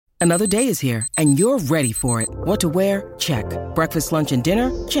Another day is here, and you're ready for it. What to wear? Check. Breakfast, lunch, and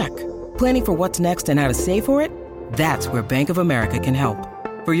dinner? Check. Planning for what's next and how to save for it? That's where Bank of America can help.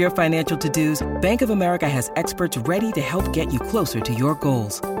 For your financial to-dos, Bank of America has experts ready to help get you closer to your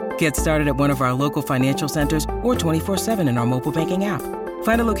goals. Get started at one of our local financial centers or 24/7 in our mobile banking app.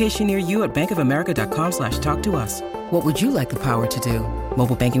 Find a location near you at bankofamerica.com/talktous. What would you like the power to do?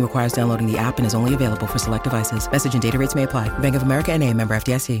 Mobile banking requires downloading the app and is only available for select devices. Message and data rates may apply. Bank of America N.A., member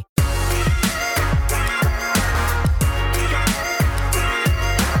FDIC.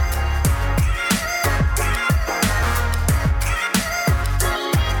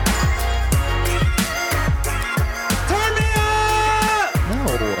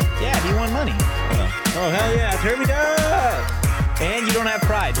 Oh, hell yeah. Turn me up. And you don't have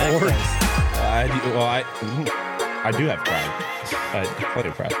pride. I do have pride. Plenty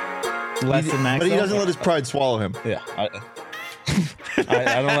of pride. Less than Max. But he doesn't let his pride swallow him. Yeah. I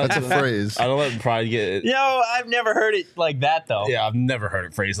don't let That's a phrase. I don't let pride get it. No, I've never heard it like that, though. Yeah, I've never heard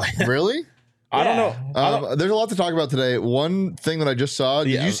it phrased like that. Really? I don't know. There's a lot to talk about today. One thing that I just saw.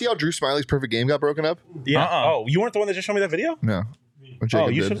 Did you see how Drew Smiley's perfect game got broken up? Yeah. Oh, you weren't the one that just showed me that video? No. You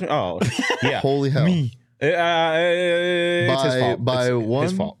should. Oh, yeah. Holy hell. It's his fault. By it's one.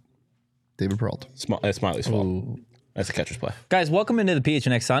 His fault. David Peralta. It's Smiley's fault. That's a catcher's play. Guys, welcome into the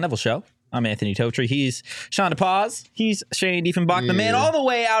PHNX Sun Devil Show. I'm Anthony Totri. He's Sean DePaz. He's Shane Diefenbach. The man all the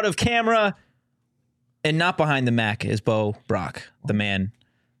way out of camera and not behind the Mac is Bo Brock. The man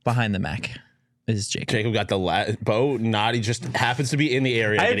behind the Mac is Jacob. Jacob got the Bo. Not he just happens to be in the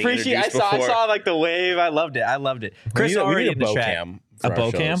area. I appreciate. I saw like the wave. I loved it. Chris already in the chat. A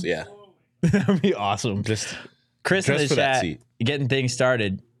Bo cam. Yeah, that'd be awesome. Just Chris in the chat getting things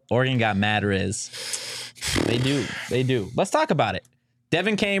started. Oregon got mad Riz. They do. Let's talk about it.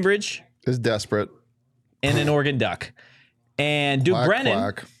 Devin Cambridge is desperate. And an Oregon Duck. And Duke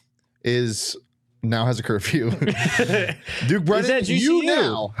Brennan now has a curfew. Duke Brennan, you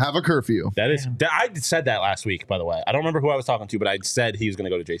now have a curfew. I said that last week, by the way. I don't remember who I was talking to, but I said he was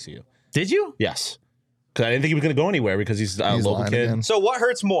going to go to JCU. Did you? Yes. Because I didn't think he was going to go anywhere because he's a local kid. Again. So what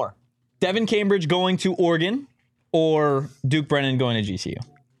hurts more? Devin Cambridge going to Oregon or Duke Brennan going to GCU?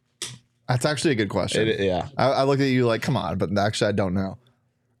 That's actually a good question. Yeah. I looked at you like, come on, but actually I don't know.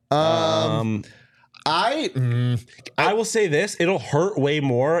 I will say this. It'll hurt way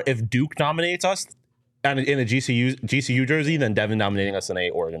more if Duke nominates us in a GCU jersey than Devin nominating us in a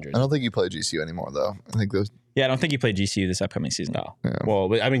Oregon jersey. I don't think you play GCU anymore, though. I think those. Yeah, I don't think you play GCU this upcoming season. No. Yeah. Well,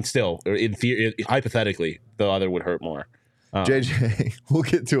 but, I mean, still, hypothetically, the other would hurt more. JJ, we'll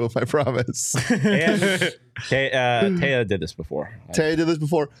get to it, I promise. And Taya did this before. First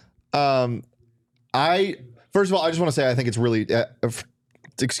of all, I just want to say I think it's really,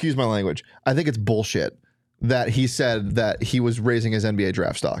 excuse my language, I think it's bullshit that he said that he was raising his NBA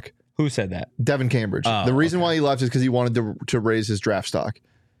draft stock. Who said that? Devin Cambridge. The reason why he left is because he wanted to raise his draft stock.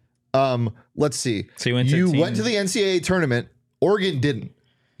 Let's see. So you went to the NCAA tournament. Oregon didn't.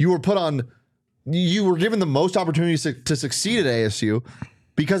 You were given the most opportunities to succeed at ASU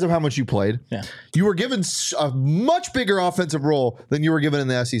because of how much you played. Yeah. You were given a much bigger offensive role than you were given in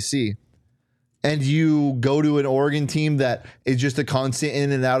the SEC. And you go to an Oregon team that is just a constant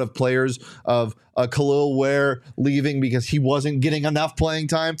in and out of players, of Khalil Ware leaving because he wasn't getting enough playing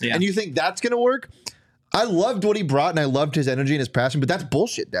time. Yeah. And you think that's going to work? I loved what he brought and I loved his energy and his passion, but that's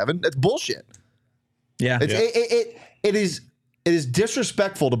bullshit, Devin. That's bullshit. Yeah. It is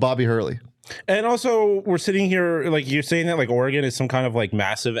disrespectful to Bobby Hurley. And also, we're sitting here, like, you're saying that, like, Oregon is some kind of, like,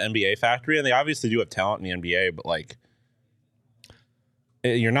 massive NBA factory, and they obviously do have talent in the NBA, but, like,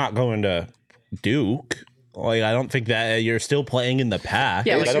 you're not going to Duke. Like, I don't think that you're still playing in the pack.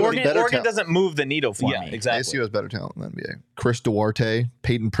 Yeah, like Oregon doesn't move the needle for me. Exactly. ASU has better talent in the NBA. Chris Duarte,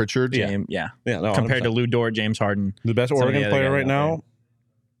 Peyton Pritchard. Yeah. Compared to Lou Dort, James Harden. The best Oregon player right now.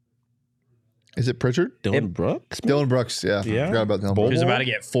 Is it Pritchard? Dylan Brooks? Dylan Brooks, yeah. I forgot about Dylan Brooks. He's about to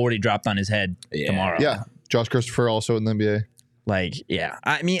get 40 dropped on his head tomorrow. Yeah. Josh Christopher also in the NBA. Like, yeah.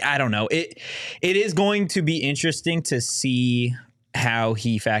 I mean, I don't know. It is going to be interesting to see how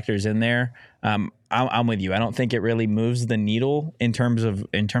he factors in there. I'm with you. I don't think it really moves the needle in terms of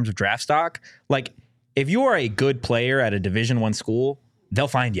draft stock. Like, if you are a good player at a Division I school, they'll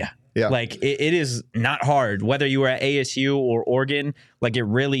find you. Yeah. Like, it is not hard. Whether you were at ASU or Oregon, like, it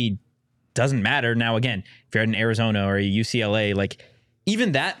really doesn't matter. Now, again, if you're at an Arizona or a UCLA, like,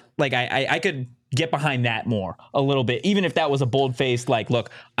 even that, like, I could get behind that more a little bit, even if that was a bold-faced, like, look,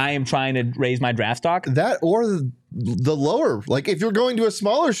 I am trying to raise my draft stock. That or the lower, like, if you're going to a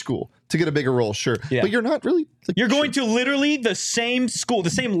smaller school to get a bigger role, sure. Yeah. But you're not really. Like, you're going to literally the same school, the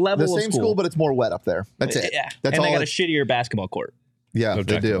same level of school. But it's more wet up there. That's it. Yeah. That's and all. They got a shittier basketball court. Yeah,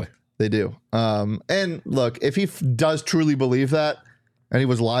 they do. They do. And look, if he does truly believe that, and he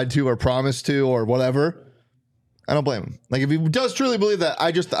was lied to or promised to or whatever, I don't blame him. Like if he does truly believe that,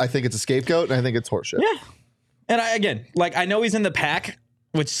 I think it's a scapegoat, and I think it's horseshit. Yeah. And I know he's in the pack,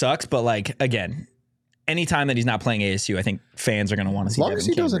 which sucks, but like again, anytime that he's not playing ASU, I think fans are going to want to see. As long as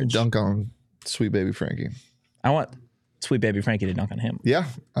he doesn't dunk on Sweet Baby Frankie. I want Sweet Baby Frankie to dunk on him. Yeah,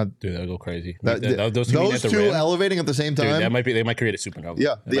 dude, that'll go crazy. Those two elevating at the same time. Dude, they might create a supernova.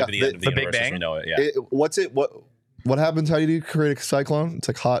 Yeah, the Big Bang. We know it. Yeah. What happens? How do you create a cyclone? It's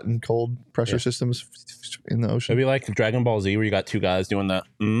like hot and cold pressure systems in the ocean. It'd be like Dragon Ball Z, where you got two guys doing that,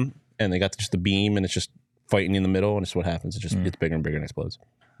 and they got just the beam, and it's just fighting in the middle, and it's what happens. It just gets bigger and bigger and explodes.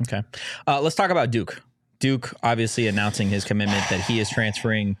 Okay, let's talk about Duke. Duke obviously announcing his commitment that he is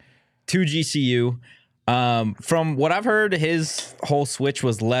transferring to GCU. From what I've heard, his whole switch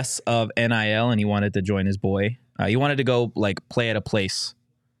was less of NIL, and he wanted to join his boy. He wanted to go like play at a place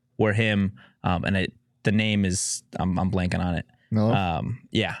where him the name is I'm blanking on it. No.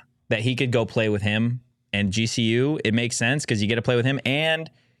 That he could go play with him and GCU. It makes sense because you get to play with him, and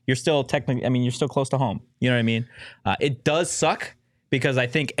you're still technically. I mean, you're still close to home. You know what I mean? It does suck because I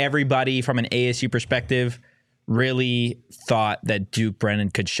think everybody from an ASU perspective really thought that Duke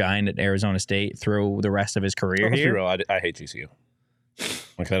Brennan could shine at Arizona State through the rest of his career here. Real, I hate GCU.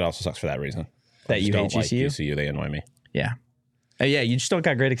 Like that also sucks for that reason. That you hate GCU? Like GCU, they annoy me. Yeah. Yeah, you just don't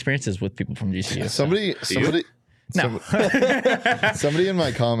got great experiences with people from GCU. Somebody in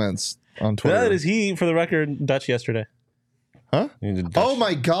my comments on Twitter. That is he, for the record, Dutch yesterday. Huh? Oh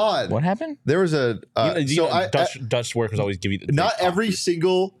my God! What happened? There was a Dutch workers always give you. Not every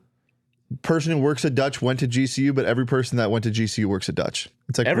single person who works at Dutch went to GCU, but every person that went to GCU works at Dutch.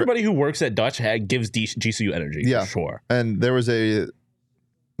 It's like everybody who works at Dutch gives GCU energy. Yeah, for sure. And there was a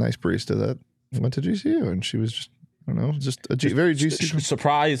nice barista that went to GCU, and she was just. I don't know, just a very GCU.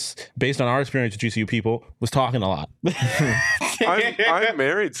 Surprise, based on our experience with GCU people, was talking a lot. I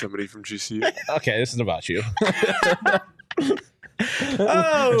married somebody from GCU. Okay, this is about you.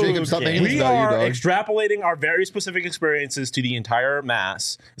 Jacob, stop making we are extrapolating our very specific experiences to the entire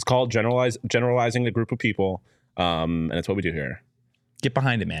mass. It's called generalizing a group of people, and it's what we do here. Get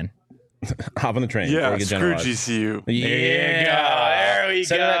behind it, man. Hop on the train. Yeah, screw GCU. There you go. There we go.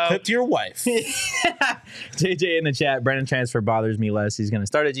 Send that clip to your wife. JJ in the chat, Brennan transfer bothers me less. He's going to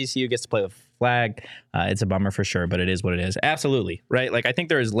start at GCU, gets to play with flag. It's a bummer for sure, but it is what it is. Absolutely, right? Like I think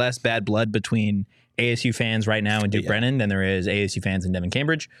there is less bad blood between ASU fans right now and Duke Brennan than there is ASU fans in Devin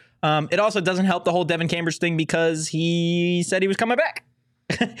Cambridge. It also doesn't help the whole Devin Cambridge thing because he said he was coming back.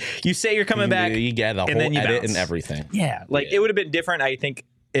 You say you're coming back, you get the whole edit and everything. Yeah, it would have been different, I think,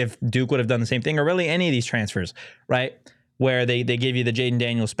 if Duke would have done the same thing, or really any of these transfers, right? Where they give you the Jaden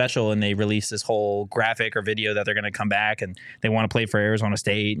Daniels special and they release this whole graphic or video that they're going to come back and they want to play for Arizona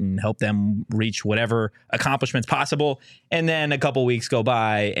State and help them reach whatever accomplishments possible. And then a couple weeks go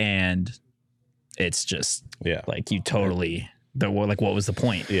by and it's just like you totally what was the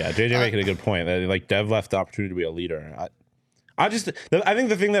point? Yeah, JJ making a good point. Like Dev left the opportunity to be a leader. I think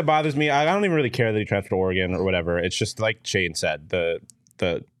the thing that bothers me, I don't even really care that he transferred to Oregon or whatever. It's just like Shane said,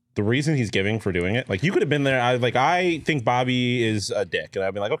 the reason he's giving for doing it, like you could have been there. I think Bobby is a dick, and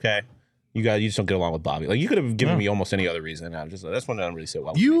I'd be like, okay, you just don't get along with Bobby. Like you could have given me almost any other reason. I'm just that's one that I don't really sit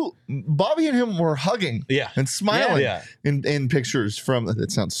well. Bobby and him were hugging, and smiling, in pictures from.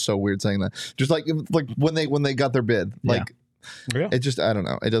 It sounds so weird saying that. Just like when they got their bid, it just I don't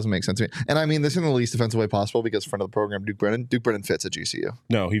know. It doesn't make sense to me. And I mean this in the least offensive way possible because friend of the program, Duke Brennan fits at GCU.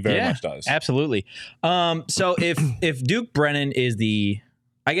 No, he very much does. Absolutely. So if Duke Brennan is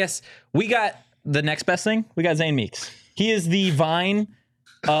I guess we got the next best thing. We got Zane Meeks. He is the Vine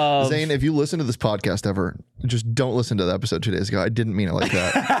of Zane. If you listen to this podcast ever, just don't listen to the episode 2 days ago. I didn't mean it like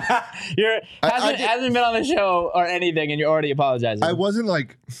that. hasn't been on the show or anything, and you're already apologizing. I wasn't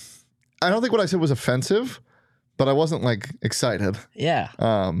like. I don't think what I said was offensive, but I wasn't like excited. Yeah.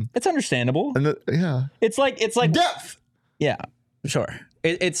 It's understandable. And It's like depth. Yeah. Sure.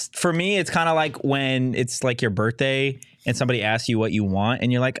 It's for me. It's kind of like when it's like your birthday and somebody asks you what you want,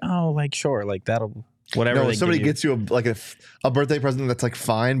 and you're like, oh, like sure, like that'll whatever. No, somebody gets you a birthday present that's like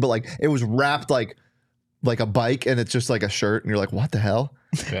fine, but like it was wrapped like a bike, and it's just like a shirt, and you're like, what the hell?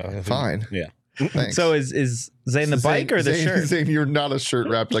 Yeah, fine. Yeah. Thanks. So is Zane the bike or the shirt? Zane, you're not a shirt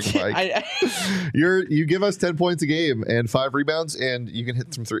wrapped like a bike. You give us 10 points a game and 5 rebounds, and you can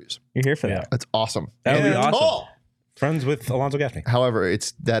hit some threes. You're here for that. That's awesome. That would be awesome. Friends with Alonzo Gaffney. However, he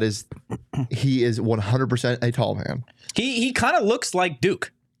is 100% a tall man. He kind of looks like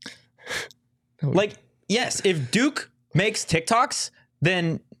Duke. Like, yes, if Duke makes TikToks,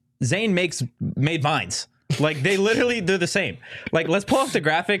 then Zane made Vines. Like they're the same. Like let's pull up the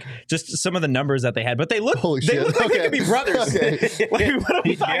graphic, just some of the numbers that they had, but they look like they could be brothers. Like what are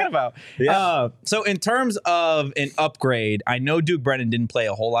we talking about? Yeah. So in terms of an upgrade, I know Duke Brennan didn't play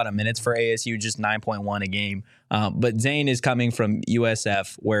a whole lot of minutes for ASU, just 9.1 a game. But Zane is coming from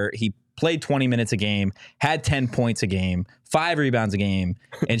USF where he played 20 minutes a game, had 10 points a game, 5 rebounds a game,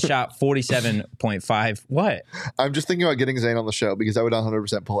 and shot 47.5. What? I'm just thinking about getting Zane on the show because I would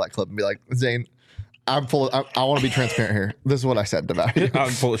 100% pull that clip and be like, Zane, I want to be transparent here. This is what I said about you. I'm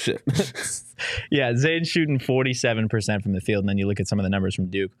full of shit. Yeah, Zane's shooting 47% from the field, and then you look at some of the numbers from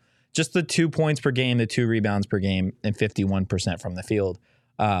Duke. Just the 2 points per game, the 2 rebounds per game, and 51% from the field.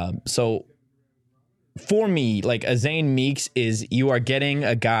 So for me, like a Zane Meeks is you are getting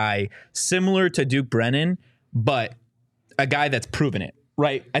a guy similar to Duke Brennan, but a guy that's proven it,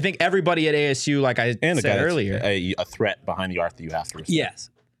 right? I think everybody at ASU, like I said earlier, a threat behind the arc that you have to respect. Yes.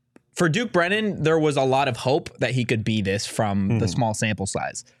 For Duke Brennan, there was a lot of hope that he could be this from the small sample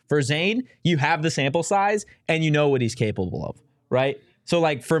size. For Zane, you have the sample size and you know what he's capable of, right? So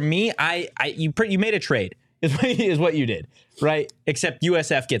like for me, you made a trade is what you did, right? Except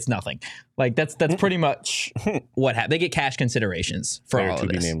USF gets nothing. Like that's pretty much what happened. They get cash considerations for all of this.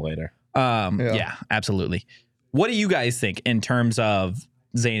 To be named later. Yeah, absolutely. What do you guys think in terms of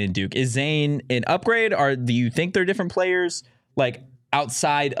Zane and Duke? Is Zane an upgrade, or do you think they're different players? Like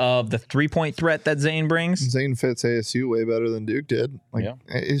outside of the 3-point threat that Zane brings? Zane fits ASU way better than Duke did. Like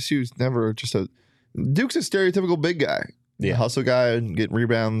ASU's never just Duke's a stereotypical big guy. Yeah. Hustle guy, get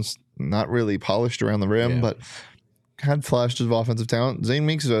rebounds, not really polished around the rim, but had flashes of offensive talent. Zane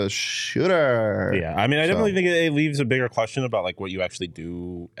Meeks is a shooter. Yeah, I mean, I definitely think it leaves a bigger question about like what you actually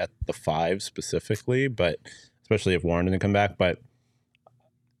do at the 5 specifically, but especially if Warren didn't come back. But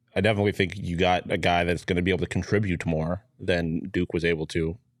I definitely think you got a guy that's going to be able to contribute more than Duke was able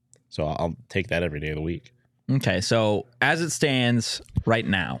to. So I'll take that every day of the week. Okay, so as it stands right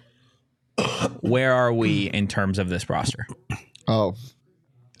now, where are we in terms of this roster? Oh,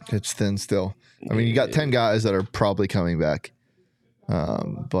 it's thin still. I mean, you got 10 guys that are probably coming back.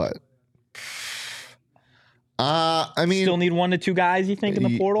 But I mean, still need 1 to 2 guys, you think, in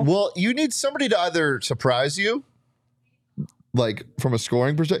the portal? Well, you need somebody to either surprise you, like from a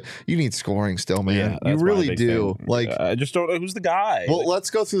scoring perspective. You need scoring still, man. You really do. Thing. Like, I just don't know who's the guy. Well,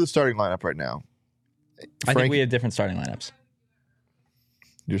 let's go through the starting lineup right now. I think we have different starting lineups.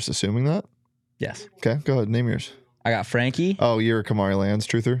 You're just assuming that? Yes. Okay, go ahead. Name yours. I got Frankie. Oh, you're a Kamari Lands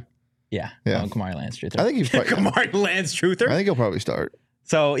truther? Yeah. I'm Kamari Lands truther. I think he's probably Kamari Lands truther. I think he'll probably start.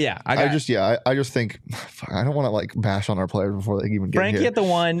 So yeah, I just think I don't want to like bash on our players before they even get Frankie here. at the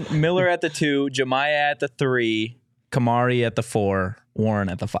 1, Miller at the 2, Jemiah at the 3, Kamari at the 4, Warren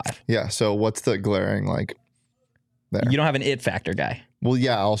at the 5. Yeah. So what's the glaring like there? You don't have an it factor guy. Well,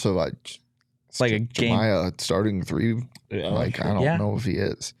 yeah. Also, like it's like a game. Jemiah starting 3. Like I don't know if he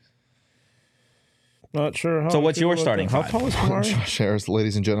is. Not sure. So what's your starting 5? How tall is Kamari? Josh Harris,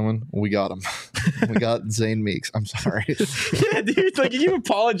 ladies and gentlemen, we got him. We got Zane Meeks. I'm sorry. Yeah, dude. Like you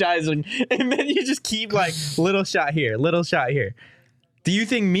apologize and then you just keep like little shot here, little shot here. Do you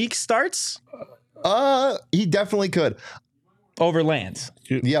think Meeks starts? He definitely could. Over Lance.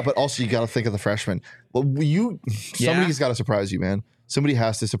 Yeah, but also you got to think of the freshman. Well, somebody's got to surprise you, man. Somebody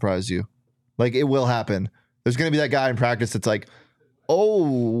has to surprise you. Like it will happen. There's going to be that guy in practice that's like,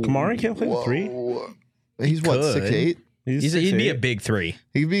 oh, Kamari can't play the 3. He's what, 6'8"? He'd be a big 3.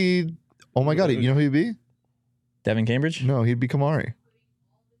 He'd be. Oh my god! You know who he'd be? Devin Cambridge? No, he'd be Kamari.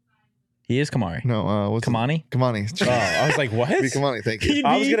 He is Kamari. No, what's Kamani? Kamani. Oh, I was like, what? Be Kamani. Thank you.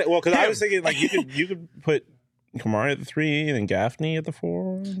 I was gonna because I was thinking like you could put Kamari at the 3 and then Gaffney at the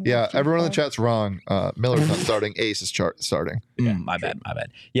 4. Yeah, everyone in the chat's wrong. Miller's not starting. Ace is starting. My bad.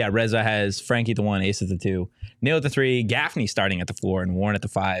 Yeah, Reza has Frankie at the 1, Ace at the 2, Neil at the 3, Gaffney starting at the 4, and Warren at the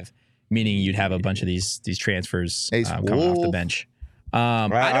 5. Meaning you'd have a bunch of these transfers coming off the bench.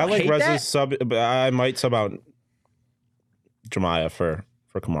 I like Reza's sub, but I might sub out Jemiah for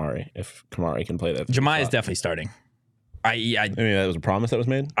Kamari if Kamari can play that. Jemiah is definitely starting. I mean, that was a promise that was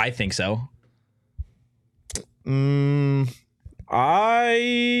made. I think so. I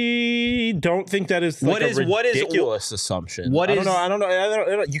don't think that is like a ridiculous assumption. I don't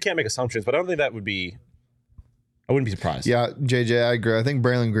know. You can't make assumptions, but I don't think that would be. I wouldn't be surprised. Yeah, JJ, I agree. I think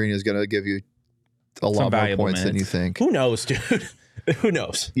Braylon Green is going to give you a lot more points than you think. Who knows, dude? Who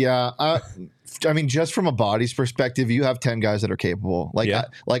knows? Yeah, I mean, just from a bodies perspective, you have 10 guys that are capable.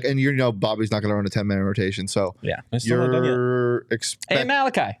 And you know, Bobby's not going to run a 10-man rotation, so yeah, you're Hey,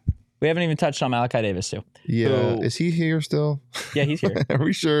 Malachi. We haven't even touched on Malachi Davis too. Yeah, is he here still? Yeah, he's here. Are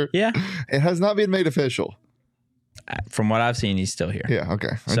we sure? Yeah, it has not been made official. From what I've seen, he's still here. Yeah,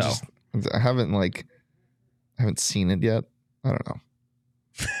 okay. I haven't like. I haven't seen it yet. I don't know.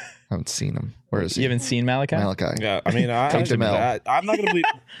 I haven't seen him. Where is he? You haven't seen Malachi? Malachi. Yeah, I mean, I'm not going to believe.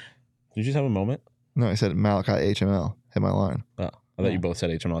 Did you just have a moment? No, I said Malachi HML. Hit my line. Oh, I thought you both said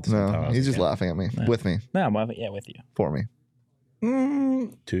HML at the same time. No, he's just laughing at me. With me. No, with you. For me.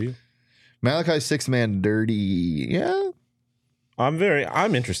 To you? Malachi's sixth man dirty. Yeah. I'm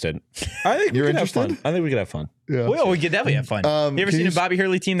interested. I think You're we could interested? have fun. I think we could have fun. Yeah. Well, we could definitely have fun. You ever seen a Bobby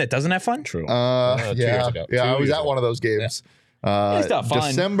Hurley team that doesn't have fun? True. 2 years ago. Yeah, I was years at ago. one of those games. It's not fun.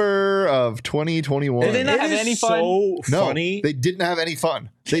 December of 2021. Did they not have It is any fun? so No, funny. they didn't have any fun.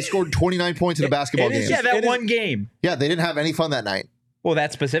 They scored 29 points in a basketball it game. is- Yeah, that It is- one game. Yeah, they didn't have any fun that night. Well,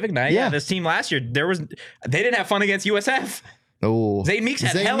 that specific night. Yeah, Yeah. this team last year, they didn't have fun against USF. Oh, Zane Meeks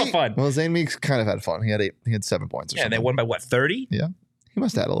had hella fun. Well, Zane Meeks kind of had fun. He had 7 points. Or Yeah, something. they won by what, 30? Yeah, he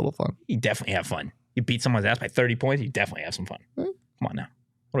must have had a little fun. You definitely have fun. You beat someone's ass by 30 points, you definitely have some fun. Come on now.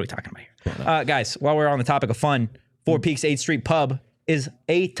 What are we talking about here? Guys, while we're on the topic of fun, Four Peaks 8th Street Pub is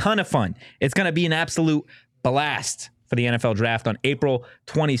a ton of fun. It's going to be an absolute blast for the NFL draft on April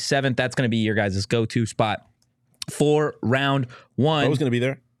 27th. That's going to be your guys' go-to spot for round one. Bo's going to be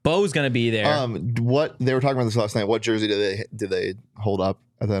there. Bo's going to be there. What they were talking about this last night. What jersey did they hold up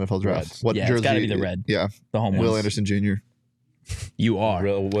at the NFL draft? Reds. What Yeah, jersey? it's gotta be the red. Yeah, the home Will ones. Anderson Jr. You are.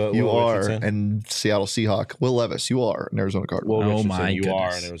 You are, and Seattle Seahawk. Will Levis. You are an Arizona Cardinal. Will Oh Richardson, my you are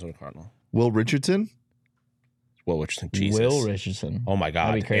goodness. an Arizona Cardinal. Will Richardson. Will Richardson, Jesus. Will Richardson. Oh my God,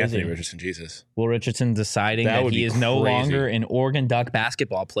 That'd be crazy. Anthony Richardson, Jesus. Will Richardson deciding That that would he be is no crazy. longer an Oregon Duck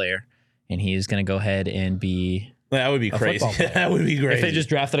basketball player, and he is going to go ahead and be. That would be crazy. football player. That would be crazy. If they just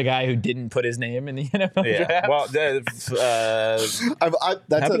drafted a guy who didn't put his name in the NFL yeah. draft. Well, That's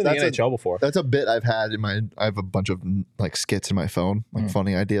happened in the NHL before. That's a bit I've had in my. I have a bunch of like skits in my phone, like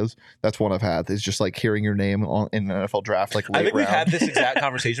funny ideas. That's one I've had. Is just like hearing your name in an NFL draft, like late I think we've round. had this exact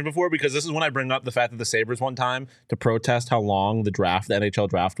conversation before because this is when I bring up the fact that the Sabres one time to protest how long the NHL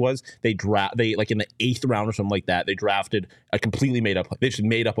draft was. They like in the 8th round or something like that. They drafted a completely made up. They just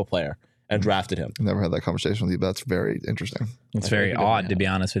made up a player and drafted him. Never had that conversation with you, but that's very interesting. It's very odd, to be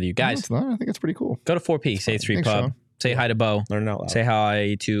honest with you. No, Guys, it's not. I think it's pretty cool. go to 4 Peaks, 8th Street Thanks, Pub. Sean. Say hi to Bo. Learn it out loud. Say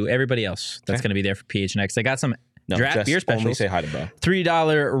hi to everybody else that's going to be there for PHNX. They got some draft just beer only specials. say hi to Bo.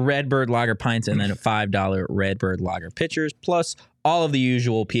 $3 Redbird Lager pints and then $5 Redbird Lager pitchers, plus all of the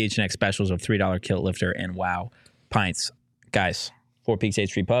usual PHNX specials of $3 Kilt Lifter and Wow pints. Guys, 4 Peaks 8th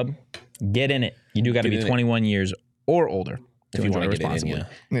Street Pub, get in it. You do got to be 21 years or older to If you enjoy want to get it in, responsibly.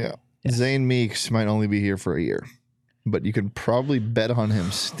 yeah. Yeah. Zane Meeks might only be here for a year, but you can probably bet on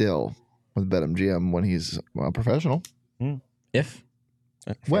him still with BetMGM when he's a professional. If?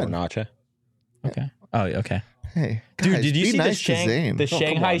 When? Nacha. Okay. Oh, okay. Hey, Dude, guys, did you be see nice to Zane. the come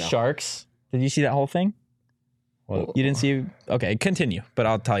Shanghai on now. Sharks? Did you see that whole thing? Well, You didn't see? Okay, continue, but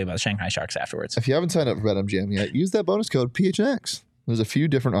I'll tell you about Shanghai Sharks afterwards. If you haven't signed up for BetMGM yet, use that bonus code PHNX. There's a few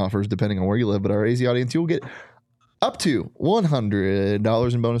different offers depending on where you live, but our AZ audience, you'll get up to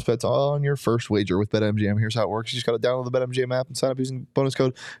 $100 in bonus bets on your first wager with BetMGM. Here's how it works. You just got to download the BetMGM app and sign up using bonus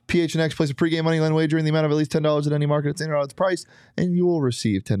code PHNX. Place a pregame moneyline wager in the amount of at least $10 at any market. It's in or out of its price, and you will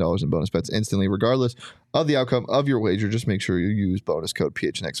receive $10 in bonus bets instantly, regardless of the outcome of your wager. Just make sure you use bonus code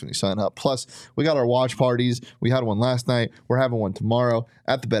PHNX when you sign up. Plus, we got our watch parties. We had one last night. We're having one tomorrow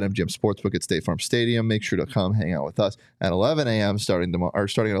at the BetMGM Sportsbook at State Farm Stadium. Make sure to come hang out with us at 11 a.m. starting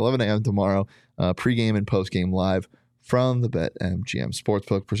at 11 a.m. tomorrow. Pregame and postgame live from the BetMGM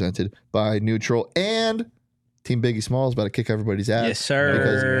Sportsbook, presented by Neutral, and Team Biggie Smalls about to kick everybody's ass. Yes, sir.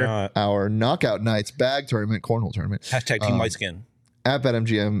 Because our Knockout Nights bag tournament, cornhole tournament, Hashtag Team Light Skin. at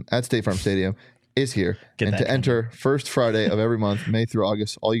BetMGM at State Farm Stadium is here. Get and that to coming. enter first Friday of every month, May through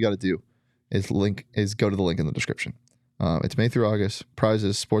August, all you got to do is go to the link in the description. It's May through August.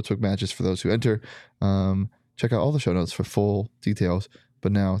 Prizes, sportsbook matches for those who enter. Check out all the show notes for full details.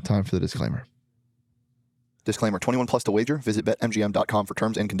 But now, time for the disclaimer. Disclaimer, 21 plus to wager. Visit BetMGM.com for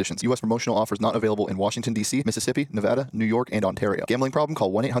terms and conditions. U.S. promotional offers not available in Washington, D.C., Mississippi, Nevada, New York, and Ontario. Gambling problem?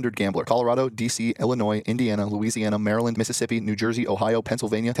 Call 1-800-GAMBLER. Colorado, D.C., Illinois, Indiana, Louisiana, Maryland, Mississippi, New Jersey, Ohio,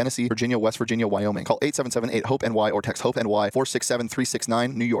 Pennsylvania, Tennessee, Virginia, West Virginia, Wyoming. Call 877-8-HOPE-NY or text HOPE-NY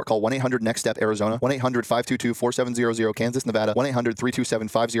 467-369, New York. Call 1-800-NEXT-STEP, Arizona. 1-800-522-4700, Kansas, Nevada.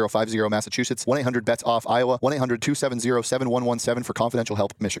 1-800-327-5050, Massachusetts. 1-800-BETS-OFF, Iowa. 1-800-270-7117 for confidential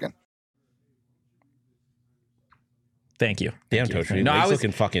help, Michigan. Thank you. Damn, Thank you. Toshi. No, I He's was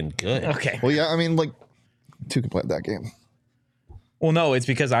looking fucking good. okay. Well, yeah, I mean, like, two can play that game. Well, no, it's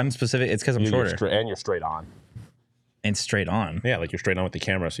because I'm specific. It's because I'm shorter. And you're straight on. and straight on. Yeah, like you're straight on with the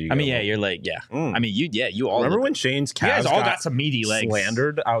camera. So you. I mean, you're like, I mean, you all remember when Shane's Cavs you guys all got some meaty legs.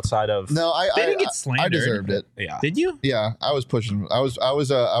 Slandered outside of. No, they didn't get slandered. I deserved it. Yeah. Did you? Yeah, I was pushing. I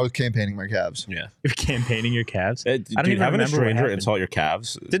was campaigning my Cavs. Yeah. You're campaigning your calves. I don't even having a stranger insult your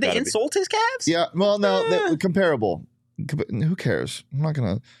calves. Did they insult his calves? Yeah. Well, no, comparable. Who cares? I'm not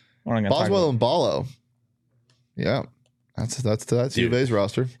gonna. Boswell and Ballo. Yeah. That's U of A's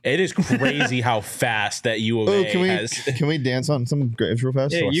roster. It is crazy how fast that U of A has. Can we dance on some graves real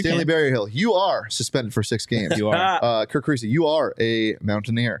fast? Yeah, you Stanley can. Berryhill, you are suspended for 6 games. You are. Kirk Creasy, you are a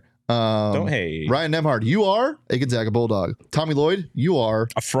Mountaineer. Don't hate. Ryan Nemhard, you are a Gonzaga Bulldog. Tommy Lloyd, you are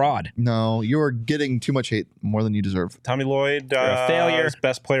A fraud. No, you are getting too much hate, more than you deserve. Tommy Lloyd, a failure. His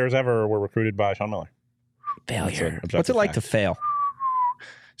best players ever were recruited by Sean Miller. Failure. What's it like to fail?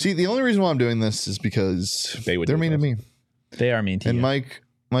 See, the only reason why I'm doing this is because they're mean to me. They are mean to you. And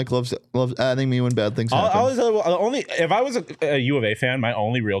Mike loves adding me when bad things happen. If I was a U of A fan, my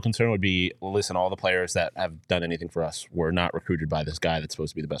only real concern would be, listen, all the players that have done anything for us were not recruited by this guy that's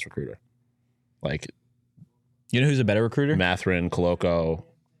supposed to be the best recruiter. Like, you know who's a better recruiter? Matherin, Coloco,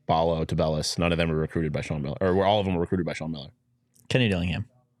 Ballo, Tabellis. None of them were recruited by Sean Miller, or all of them were recruited by Sean Miller. Kenny Dillingham.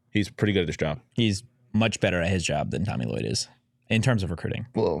 He's pretty good at his job. He's much better at his job than Tommy Lloyd is in terms of recruiting.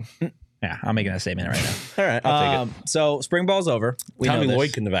 Whoa. Yeah, I'm making that statement right now. All right, I'll take it. So spring ball's over. Tommy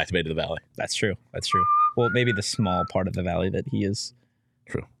Lloyd couldn't have activated the Valley. That's true. Well, maybe the small part of the Valley that he is.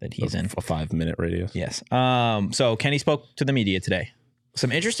 True. That he's in. A 5-minute radius. Yes. So Kenny spoke to the media today.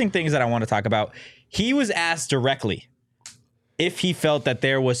 Some interesting things that I want to talk about. He was asked directly if he felt that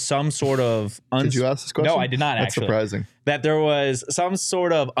there was some sort of... Did you ask this question? No, I did not That's actually. surprising. That there was some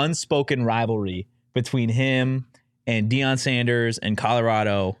sort of unspoken rivalry between him and Deion Sanders and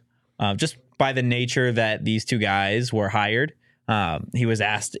Colorado, just by the nature that these two guys were hired. He was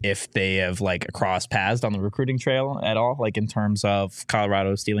asked if they have crossed paths on the recruiting trail at all, like in terms of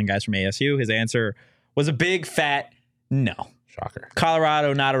Colorado stealing guys from ASU. His answer was a big fat no. Shocker.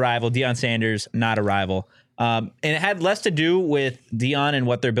 Colorado, not a rival. Deion Sanders, not a rival. And it had less to do with Deion and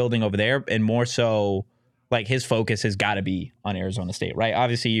what they're building over there, and more so his focus has got to be on Arizona State, right?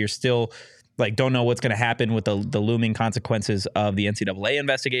 Obviously, you're still don't know what's going to happen with the looming consequences of the NCAA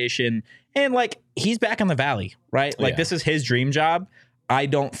investigation. And he's back in the Valley, right? This is his dream job. I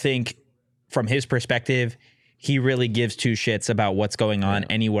don't think from his perspective, he really gives two shits about what's going on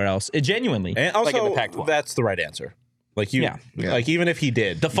anywhere else. Genuinely. And also, in the Pac-12. That's the right answer. Even if he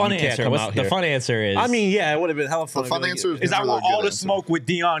did, the fun answer. The fun answer is. I mean, it would have been hella fun. The fun answer is I want all the smoke with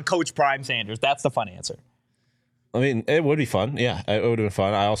Deion, Coach Prime Sanders. That's the fun answer. I mean, it would be fun. Yeah, it would have been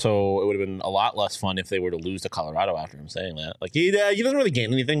fun. It would have been a lot less fun if they were to lose to Colorado after him saying that. He doesn't really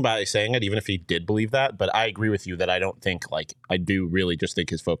gain anything by saying it, even if he did believe that. But I agree with you that I don't think I do really just think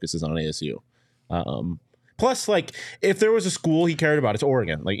his focus is on ASU. Plus, if there was a school he cared about, it's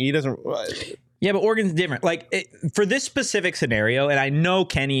Oregon. He doesn't. Yeah, but Oregon's different. For this specific scenario, and I know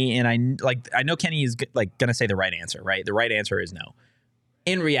Kenny, and I know Kenny is gonna say the right answer, right? The right answer is no.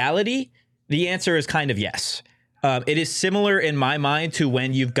 In reality, the answer is kind of yes. It is similar in my mind to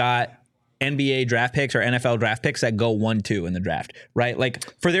when you've got NBA draft picks or NFL draft picks that go 1-2 in the draft, right?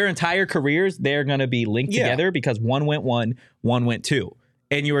 For their entire careers, they're going to be linked together because one went 1, one went 2.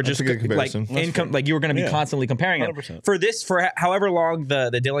 And you were just you were going to be constantly comparing them. 100%. For however long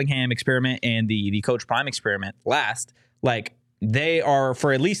the Dillingham experiment and the Coach Prime experiment last, they are,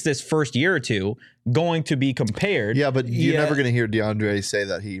 for at least this first year or two, going to be compared. Yeah, but you're never going to hear DeAndre say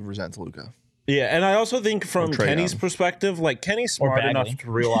that he resents Luka. Yeah, and I also think from Kenny's perspective, Kenny's smart enough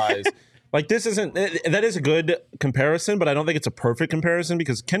to realize, this isn't, that is a good comparison, but I don't think it's a perfect comparison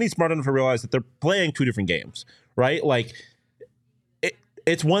because Kenny's smart enough to realize that they're playing two different games, right?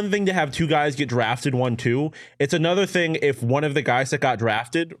 It's one thing to have two guys get drafted 1-2. It's another thing if one of the guys that got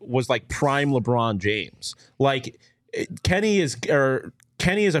drafted was prime LeBron James. Kenny is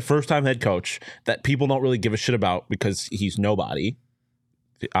a first-time head coach that people don't really give a shit about because he's nobody.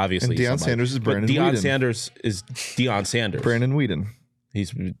 Obviously, and Deion Sanders is Brandon Whedon. Deion Sanders is Deion Sanders. Brandon Whedon.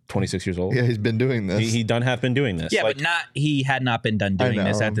 He's 26 years old. Yeah, he's been doing this. He have been doing this. Yeah, but he had not been done doing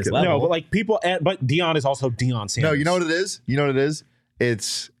this at this level. No, but but Deion is also Deion Sanders. No, you know what it is?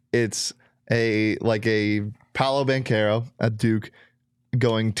 It's a Paolo Banchero at Duke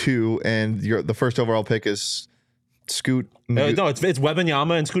going 2, and the first overall pick is Scoot. No, it's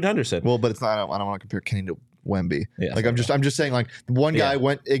Wembanyama and Scoot Henderson. Well, but it's not. I don't want to compare Kenny to Wemby. Yeah, I'm just saying one guy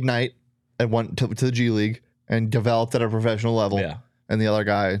went Ignite and went to the G League and developed at a professional level. Yeah. And the other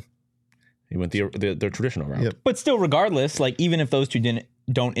guy, he went the traditional route. Yep. But still, regardless, even if those two didn't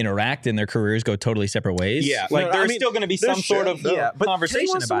don't interact and their careers go totally separate ways. Yeah. Like No, there's still going to be some sort of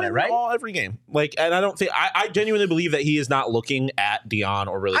conversation about it, right? Every game. Like, and I don't think I genuinely believe that he is not looking at Dion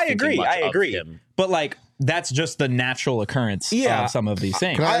or really. I agree. Much I agree. Of him. But like that's just the natural occurrence of some of these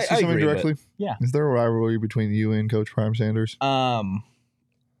things. Can I ask you something agree, directly? Yeah. Is there a rivalry between you and Coach Prime Sanders?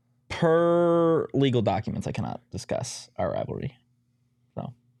 Per legal documents, I cannot discuss our rivalry.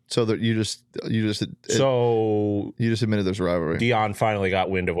 So that you just admitted there's a rivalry. Dion finally got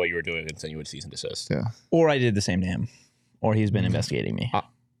wind of what you were doing and sent you a cease and desist. Yeah. Or I did the same to him, or he's been investigating me.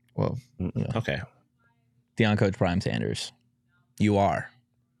 Well, Okay. Dion Coach Prime Sanders, you are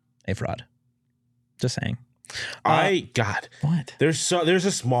a fraud. Just saying. God. What? There's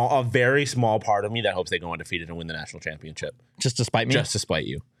a very small part of me that hopes they go undefeated and win the national championship. Just to spite me? Just to spite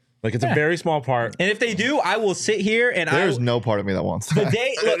you. Like it's a very small part. And if they do, I will sit here and there's no part of me that wants the that.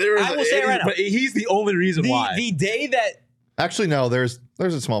 day. Look, I will say it right now. But he's the only reason why. The day that Actually, no. There's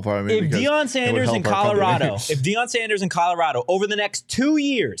a small part of me. if Deion Sanders in Colorado, over the next 2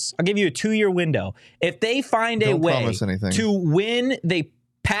 years, I'll give you a 2-year window. If they find a way to win the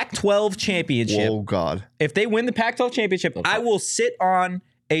Pac-12 championship, oh God! If they win the Pac-12 championship, I will sit on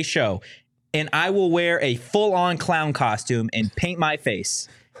a show and I will wear a full-on clown costume and paint my face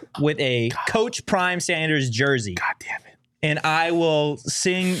with a Coach Prime Sanders jersey. God damn it. And I will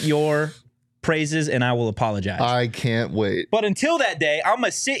sing your praises and I will apologize. I can't wait. But until that day, I'm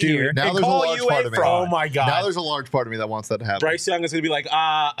going to sit here now and there's call a large you part a of me. fraud. Oh my God. Now there's a large part of me that wants that to happen. Bryce Young is going to be like,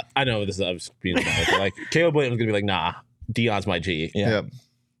 I know this is, I was being like, Caleb Williams is going to be like, nah, Dion's my G. Yeah.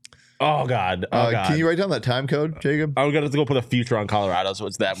 Oh God. God. Can you write down that time code, Jacob? I'm going to go put a future on Colorado so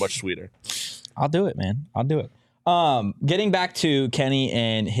it's that much sweeter. I'll do it, man. I'll do it. Getting back to Kenny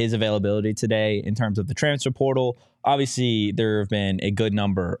and his availability today in terms of the transfer portal, obviously there have been a good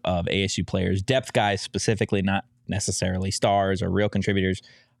number of ASU players, depth guys specifically, not necessarily stars or real contributors,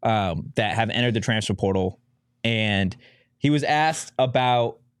 that have entered the transfer portal. And he was asked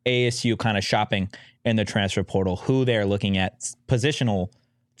about ASU kind of shopping in the transfer portal, who they're looking at positional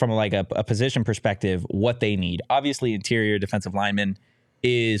from like a position perspective, what they need. Obviously, interior defensive lineman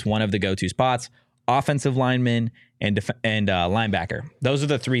is one of the go-to spots. Offensive lineman and linebacker. Those are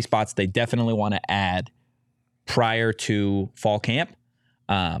the 3 spots they definitely want to add prior to fall camp.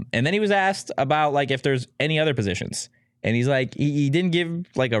 And then he was asked about like if there's any other positions, and he's like he didn't give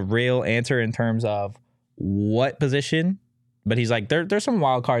like a real answer in terms of what position, but he's like there's some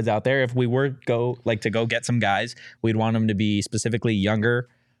wild cards out there. If we were to go get some guys, we'd want them to be specifically younger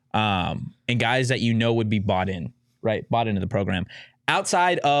and guys that would be bought into the program.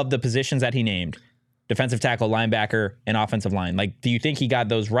 Outside of the positions that he named, defensive tackle, linebacker, and offensive line. Like, do you think he got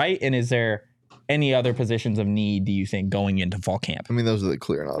those right? And is there any other positions of need, do you think, going into fall camp? I mean, those are the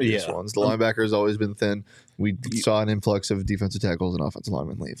clear and obvious ones. The linebacker has always been thin. We saw an influx of defensive tackles and offensive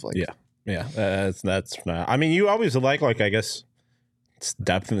linemen leave. That's not. I mean, you always like I guess it's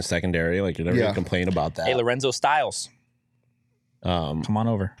depth in the secondary. Like you never really complain about that. Hey, Lorenzo Styles. Come on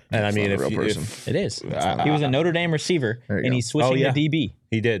over. And I mean, if it is. He was a Notre Dame receiver, and he's switching to DB.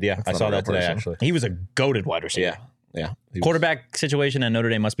 He did, yeah. I saw that today, actually. He was a goated wide receiver. Yeah. Quarterback situation at Notre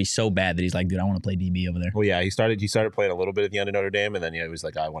Dame must be so bad that he's like, dude, I want to play DB over there. Well, yeah, he started playing a little bit at the end of Notre Dame, and then he was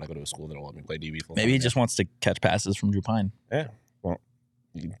like, I want to go to a school that'll let me play DB full time. Maybe he just wants to catch passes from Drew Pine. Yeah. Well,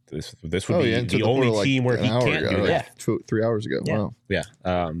 this would be the only team where he can't do that. 3 hours ago. Yeah. Wow. Yeah.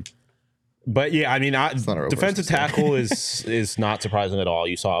 But yeah, I mean, defensive tackle is not surprising at all.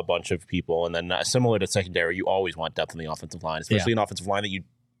 You saw a bunch of people, and then similar to secondary, you always want depth in the offensive line, especially an offensive line that you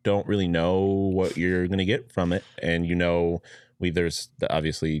don't really know what you're going to get from it, and there's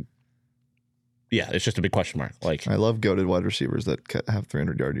obviously, it's just a big question mark. Like I love goated wide receivers that have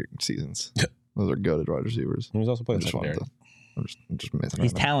 300-yard seasons. Those are goated wide receivers. He was also playing secondary. I'm just messing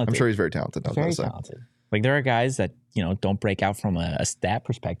He's around. talented. I'm sure he's very talented. Very talented. Like there are guys that don't break out from a stat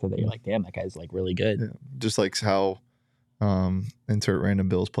perspective that you're like, damn, that guy's like really good. Yeah. Just like how insert random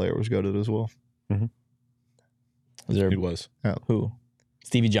Bills player was goated as well. Mm-hmm. Who was? Yeah. Who?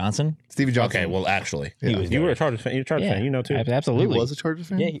 Stevie Johnson. Okay, well, actually, you were a Chargers fan. You're a Chargers fan, too. Absolutely, he was a Chargers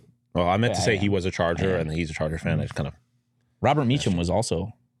fan. Yeah. Well, I meant to say he was a Charger, and he's a Charger fan. I just kind of. Robert Meacham was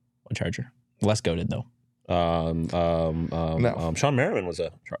also a Charger. Less goated though. Sean Merriman was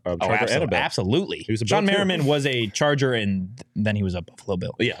a Charger and a Bill. Absolutely. He was a Sean Bill, too. Merriman was a Charger, and then he was a Buffalo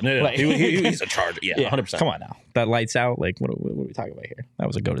Bill. Yeah, no. He's a Charger. Yeah, 100%. Come on now. That lights out. Like, what are we talking about here? That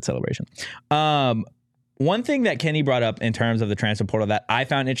was a goated celebration. One thing that Kenny brought up in terms of the transfer portal that I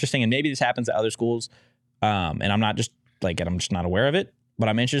found interesting, and maybe this happens at other schools, and I'm just not aware of it, but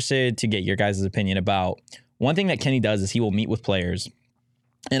I'm interested to get your guys' opinion about one thing that Kenny does is he will meet with players,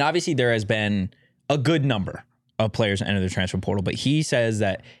 and obviously there has been a good number of players enter the transfer portal. But he says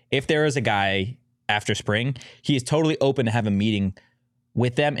that if there is a guy after spring, he is totally open to have a meeting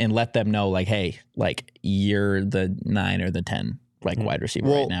with them and let them know, like, hey, like, you're the 9 or the 10 wide receiver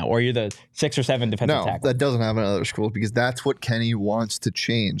right now, or you're the 6 or 7 defensive tackle. No, that doesn't happen in other schools because that's what Kenny wants to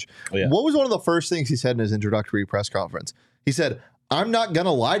change. Oh, yeah. What was one of the first things he said in his introductory press conference? He said, I'm not going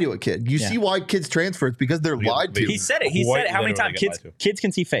to lie to a kid. You see why kids transfer. It's because they're lied to. He said it. He said it how many times kids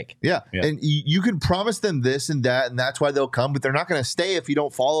can see fake. Yeah. And you can promise them this and that, and that's why they'll come, but they're not going to stay if you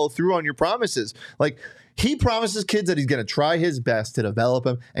don't follow through on your promises. Like, he promises kids that he's going to try his best to develop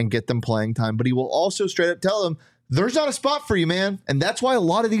them and get them playing time, but he will also straight up tell them, there's not a spot for you, man. And that's why a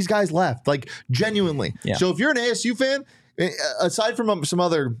lot of these guys left, like, genuinely. Yeah. So if you're an ASU fan, aside from some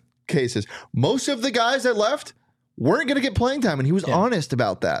other cases, most of the guys that left weren't going to get playing time, and he was honest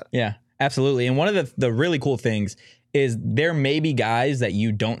about that. Yeah, absolutely. And one of the really cool things is there may be guys that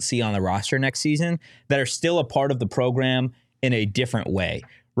you don't see on the roster next season that are still a part of the program in a different way,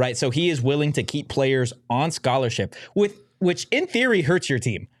 right? So he is willing to keep players on scholarship, which in theory hurts your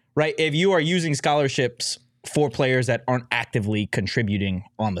team, right? If you are using scholarships for players that aren't actively contributing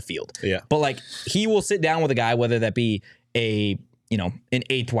on the field. Yeah. But like, he will sit down with a guy, whether that be an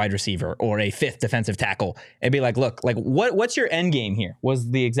 8th wide receiver or a 5th defensive tackle, and be like, look, like, what's your end game here? Was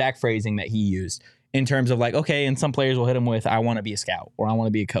the exact phrasing that he used in terms of like, okay, and some players will hit him with, I want to be a scout or I want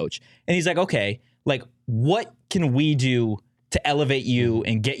to be a coach. And he's like, okay, like, what can we do to elevate you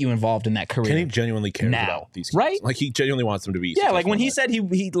and get you involved in that career? Kenny genuinely cares about these kids. Right? Like, he genuinely wants them to be. Yeah, like when he said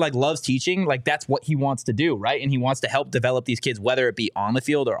he like loves teaching, like that's what he wants to do, right? And he wants to help develop these kids, whether it be on the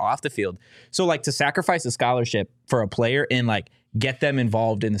field or off the field. So like, to sacrifice a scholarship for a player and like get them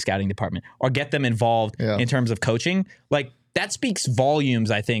involved in the scouting department or get them involved in terms of coaching, like, that speaks volumes,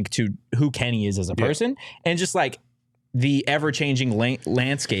 I think, to who Kenny is as a person and just like the ever-changing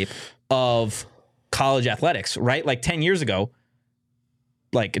landscape of college athletics, right? Like 10 years ago,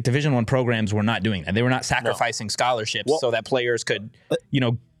 like Division I programs were not doing that. They were not sacrificing scholarships so that players could,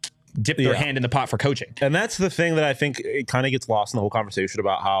 dip their hand in the pot for coaching. And that's the thing that I think it kind of gets lost in the whole conversation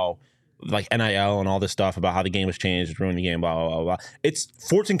about how, like, NIL and all this stuff about how the game has changed, it's ruined the game, blah, blah, blah, blah. It's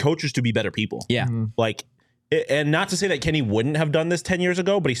forcing coaches to be better people. Yeah. Like, and not to say that Kenny wouldn't have done this 10 years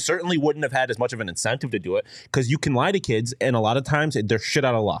ago, but he certainly wouldn't have had as much of an incentive to do it, because you can lie to kids, and a lot of times they're shit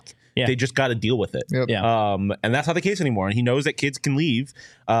out of luck. Yeah. They just got to deal with it. Yep. Yeah. And that's not the case anymore. And he knows that kids can leave.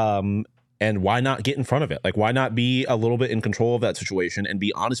 And why not get in front of it? Like, why not be a little bit in control of that situation and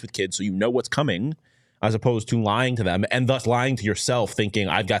be honest with kids so you know what's coming, as opposed to lying to them and thus lying to yourself, thinking,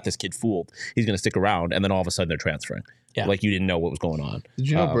 I've got this kid fooled. He's going to stick around. And then all of a sudden they're transferring. Yeah. Like, you didn't know what was going on. Did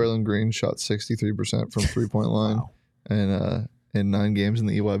you know Braylon Green shot 63% from three-point line in 9 games in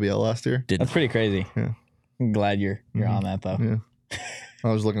the EYBL last year? That's pretty crazy. Yeah. I'm glad you're on that, though. Yeah.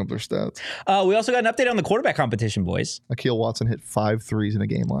 I was looking up their stats. We also got an update on the quarterback competition, boys. Akeel Watson hit 5 threes in a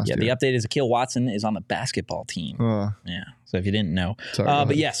game last year. Yeah, the update is Akeel Watson is on the basketball team. Yeah, so if you didn't know. Sorry,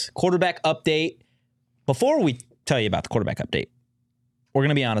 but yes, quarterback update. Before we tell you about the quarterback update, we're going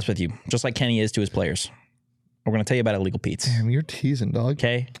to be honest with you, just like Kenny is to his players. We're going to tell you about Illegal Pete's. Damn, you're teasing, dog.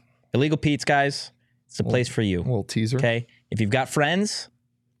 Okay? Illegal Pete's, guys, it's a place for you. A little teaser. Okay? If you've got friends,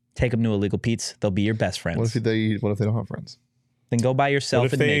 take them to Illegal Pete's. They'll be your best friends. What if they don't have friends? Then go by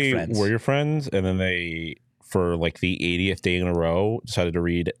yourself and make friends. Were your friends, and then they, for like the 80th day in a row, decided to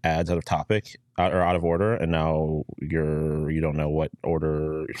read ads out of topic or out of order, and now you don't know what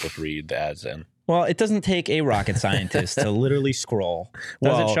order you're supposed to read the ads in? Well, it doesn't take a rocket scientist to literally scroll.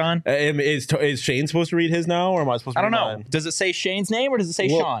 Does it, Sean? Is Shane supposed to read his now, or am I supposed to read mine? I don't know. Does it say Shane's name, or does it say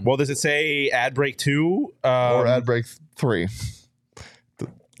Sean? Well, does it say ad break 2? Or ad break 3?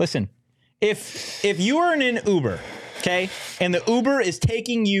 Listen, if you are in an Uber, okay, and the Uber is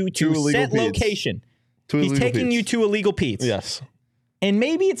taking you to set location, he's taking you to Illegal Pete's. Yes. And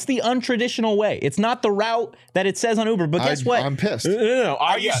maybe it's the untraditional way. It's not the route that it says on Uber. But guess what? I'm pissed. No.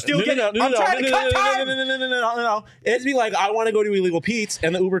 Are you still getting? I'm trying to cut time. No. It'd be like, I want to go to Illegal Pete's,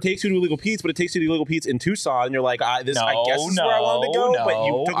 and the Uber takes you to Illegal Pete's, but it takes you to Illegal Pete's in Tucson, and you're like, I guess this is where I wanted to go, but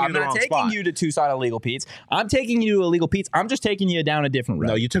you took me to the wrong spot. I'm not taking you to Tucson Illegal Pete's. I'm taking you to Illegal Pete's. I'm just taking you down a different route.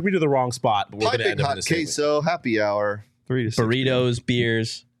 No, you took me to the wrong spot. We're going to end up in the same queso happy hour. 3 to 6 burritos,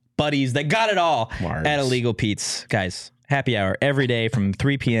 beers, buddies. They got it all at Illegal Pete's, guys. Happy hour every day from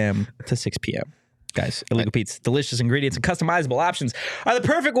 3 p.m. to 6 p.m. Guys, Illegal Pete's delicious ingredients and customizable options are the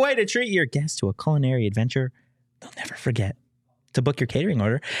perfect way to treat your guests to a culinary adventure they'll never forget. To book your catering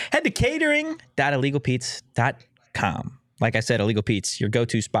order, head to catering.illegalpete's.com. Like I said, Illegal Pete's, your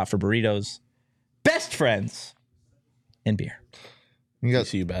go-to spot for burritos, best friends, and beer. You got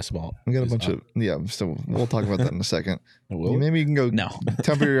GCU basketball. We got a is bunch up. of so we'll talk about that in a second. Will we? Maybe you can go No.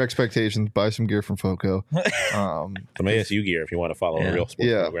 temper your expectations, buy some gear from Foco. Some ASU gear if you want to follow a real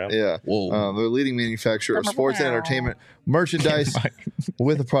sports program. Yeah. Whoa. The leading manufacturer of sports and entertainment merchandise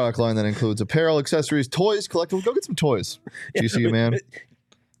with a product line that includes apparel, accessories, toys, collectibles. Go get some toys, GCU man.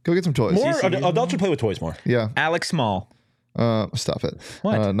 Go get some toys. More adults should play with toys more. Yeah. Alex Small. Stop it.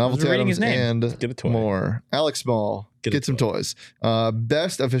 What? Novelty reading items his name. and Get a toy. more. Alex Small. Get some toys.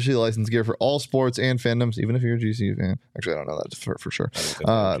 Best officially licensed gear for all sports and fandoms, even if you're a GCU fan. Actually, I don't know that for sure.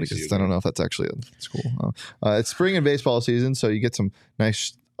 Because I don't know if that's actually a school. It's spring and baseball season, so you get some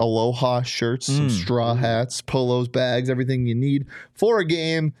nice Aloha shirts, some straw hats, polos, bags, everything you need for a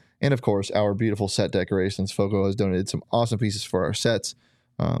game. And of course, our beautiful set decorations. Foco has donated some awesome pieces for our sets.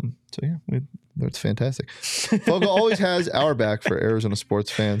 That's fantastic. Foco always has our back for Arizona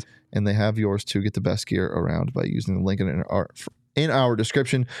sports fans, and they have yours too. Get the best gear around by using the link in our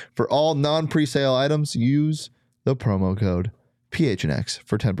description. For all non-presale items, use the promo code PHNX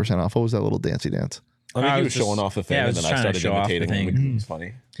for 10% off. What was that little dancey dance? I think he was showing off the thing, and then I started imitating him because it was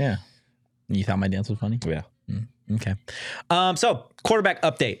funny. Yeah. You thought my dance was funny? Yeah. Okay. So, quarterback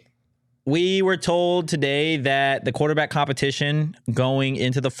update. We were told today that the quarterback competition going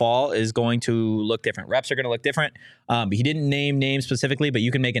into the fall is going to look different. Reps are going to look different. But he didn't name names specifically, but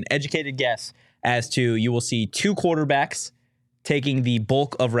you can make an educated guess as to you will see 2 quarterbacks taking the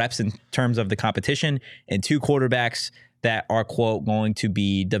bulk of reps in terms of the competition and 2 quarterbacks that are, quote, going to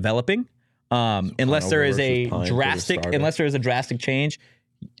be developing. Unless there is a drastic change,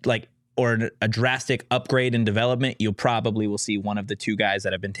 or a drastic upgrade in development, you probably will see one of the 2 guys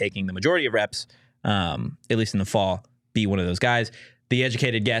that have been taking the majority of reps, at least in the fall, be one of those guys. The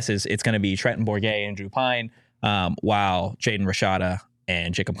educated guess is it's going to be Trenton Bourguet and Drew Pine, while Jaden Rashada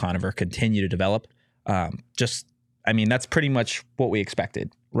and Jacob Conover continue to develop. That's pretty much what we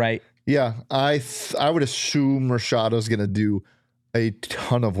expected, right? Yeah, I would assume Rashada's going to do a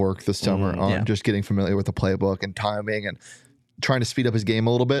ton of work this summer on just getting familiar with the playbook and timing and trying to speed up his game a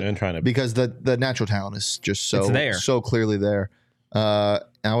little bit, and because the natural talent is just so clearly there. I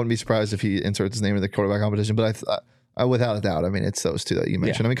wouldn't be surprised if he inserts his name in the quarterback competition, but I without a doubt, it's those 2 that you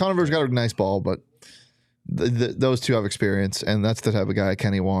mentioned. Yeah. Conover's got a nice ball, but those 2 have experience, and that's the type of guy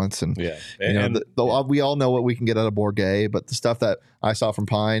Kenny wants. And we all know what we can get out of Bourguet, but the stuff that I saw from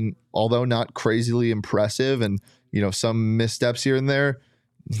Pine, although not crazily impressive, and some missteps here and there,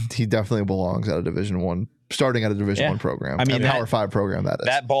 he definitely belongs at a Division I. Starting at a Division I program. Power 5 program, that is.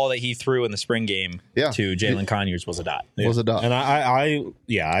 That ball that he threw in the spring game to Jalen Conyers was a dot. Was a dot. And I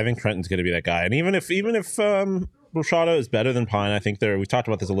think Trenton's going to be that guy. And even if Rashada is better than Pine, I think we talked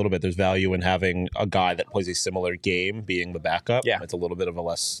about this a little bit. There's value in having a guy that plays a similar game being the backup. Yeah. It's a little bit of a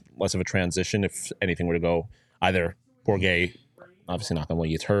less of a transition if anything were to go either Bourguet, obviously not when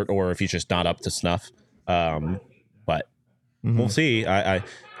he gets hurt, or if he's just not up to snuff. But we'll see. I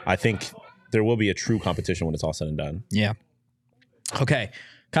think there will be a true competition when it's all said and done. Yeah. Okay.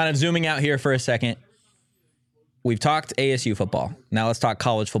 Kind of zooming out here for a second. We've talked ASU football. Now let's talk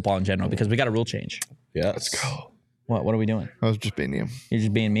college football in general because we got a rule change. Yeah. Let's go. What are we doing? I was just being you. You're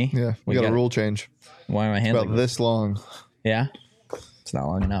just being me? Yeah. We got a rule change. Why am I handling about this long? Yeah. It's not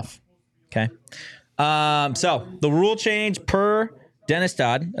long enough. Okay. So the rule change per Dennis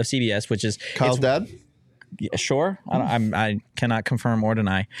Dodd of CBS, which is Kyle's dad. Yeah, sure. I cannot confirm or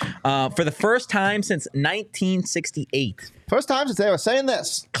deny. For the first time since 1968. First time since they were saying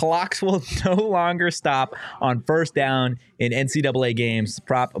this. Clocks will no longer stop on first down in NCAA games. The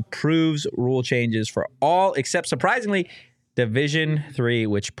prop approves rule changes for all except, surprisingly, Division III,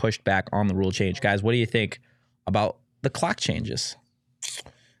 which pushed back on the rule change. Guys, what do you think about the clock changes?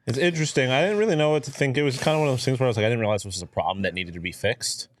 It's interesting. I didn't really know what to think. It was kind of one of those things where I was like, I didn't realize this was a problem that needed to be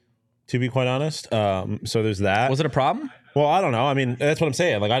fixed, to be quite honest. So there's that. Was it a problem? Well, I don't know. That's what I'm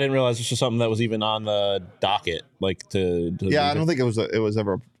saying. I didn't realize this was something that was even on the docket. Yeah, I don't think it was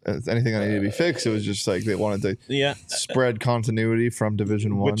ever anything that needed to be fixed. It was just they wanted to spread continuity from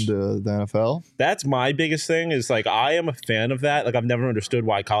Division I to the NFL. That's my biggest thing is I am a fan of that. I've never understood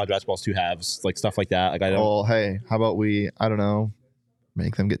why college basketball's 2 halves, stuff like that. I don't. Well, hey, how about I don't know,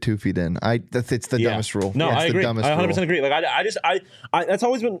 make them get 2 feet in. It's the dumbest rule. No, I agree. I 100% agree. That's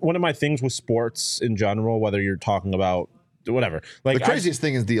always been one of my things with sports in general, whether you're talking about whatever. The craziest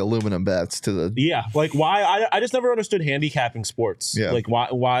thing is the aluminum bats to the why I just never understood handicapping sports. Yeah.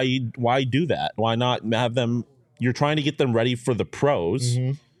 Why do that? Why not have them? You're trying to get them ready for the pros.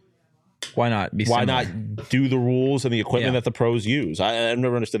 Mm-hmm. Why not be Why similar? not do the rules and the equipment that the pros use? I've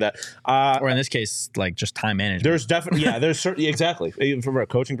never understood that. Or in this case, just time management. There's definitely there's certainly exactly. Even from a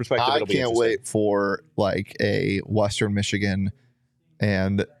coaching perspective, I can't wait for a Western Michigan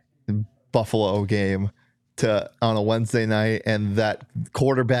and Buffalo game on a Wednesday night, and that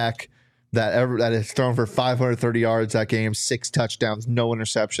quarterback that has thrown for 530 yards that game, 6 touchdowns, no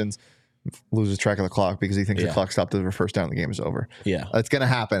interceptions, loses track of the clock because he thinks the clock stopped at the first down, the game is over. Yeah, it's gonna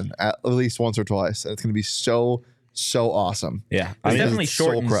happen at least once or twice. It's gonna be so awesome. Yeah, this definitely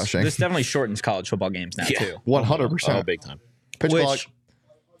shortens. This definitely shortens college football games now too. 100%, big time. Pitch clock.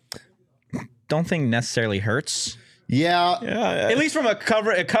 Don't think necessarily hurts. Yeah. At least from a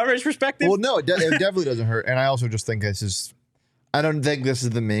coverage perspective. Well, no, it definitely doesn't hurt. And I also just think I don't think this is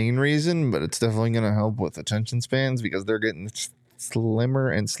the main reason, but it's definitely going to help with attention spans because they're getting slimmer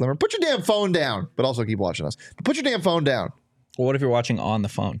and slimmer. Put your damn phone down, but also keep watching us. But put your damn phone down. Well, what if you're watching on the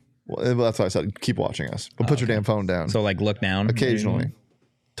phone? Well, that's why I said keep watching us, but put your damn phone down. So like look down occasionally.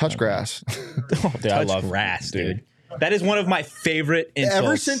 Touch grass. Dude, I love grass, dude. That is one of my favorite insults.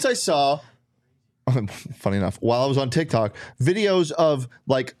 Ever since I saw, funny enough, while I was on TikTok, videos of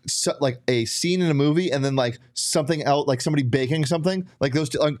like a scene in a movie and then like something else, like somebody baking something, like those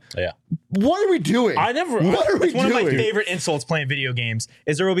two. What are we doing? What are we doing? It's one of my favorite insults playing video games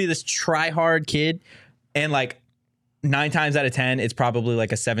is there will be this try-hard kid and like 9 times out of 10, it's probably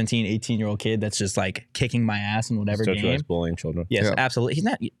like a 17, 18-year-old kid that's just like kicking my ass in whatever game. Bullying children. Yes, absolutely. He's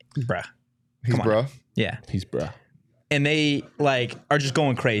not, bruh. He's bruh? Yeah. He's bruh. And they like are just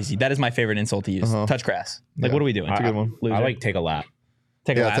going crazy. That is my favorite insult to use. Touch grass. Like, what are we doing? That's a good one. I like take a lap.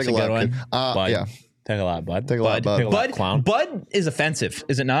 Take a lap. That's a good one. Bud. Take a lap, bud. Take a lap, bud. Clown. Bud is offensive,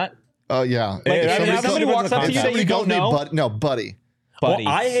 is it not? Oh, yeah. Like, if somebody walks up to you that you don't know. No, buddy. Well,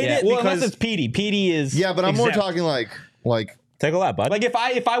 I hate it because unless it's Petey. Petey is but I'm more talking like take a lap, bud. Like if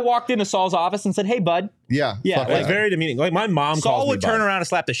I walked into Saul's office and said, "Hey, bud," like very demeaning. Like my mom calls me Saul would bud. turn around and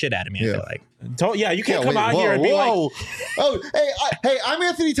slap the shit out of me. I feel like, you can't come out here and be like, hey, I'm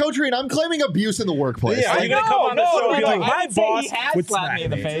Anthony Totri and I'm claiming abuse in the workplace. Yeah, you're gonna come on the show and be like, my boss would slap me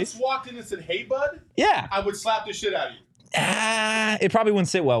in the face. Just walked in and said, "Hey, bud." Yeah, I would slap the shit out of you. It probably wouldn't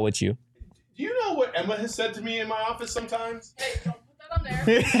sit well with you. Do you know what Emma has said to me in my office sometimes? Hey, don't put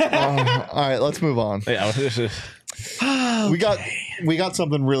that on there. All right, let's move on. Yeah, We got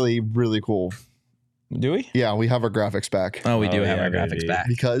something really, really cool. Do we? Yeah, we have our graphics back. Oh, we do have our graphics back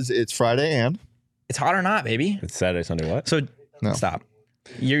because it's Friday and it's hot or not, baby. It's Saturday, Sunday. What? So stop.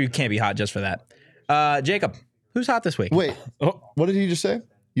 You can't be hot just for that. Jacob, who's hot this week? Wait, what did he just say?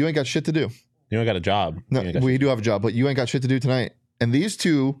 You ain't got shit to do. You ain't got a job. No, we do have a job, but you ain't got shit to do tonight. And these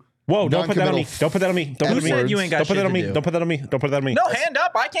two. Whoa! Don't put that on me! Don't put that on me! Don't put Who said you ain't got shit to do? Don't put that on me! Don't put that on me! No, hand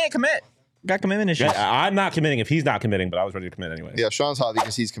up! I can't commit. Got commitment issues. I'm not committing if he's not committing, but I was ready to commit anyway. Yeah, Sean's hot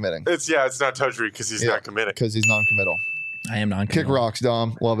because he's committing. It's not Totri because he's not committing. Because he's non-committal. I am non-committal. Kick rocks,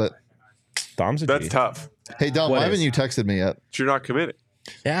 Dom. Love it. Dom's a That's G. tough. Hey, Dom, why haven't you texted me yet? You're not committing.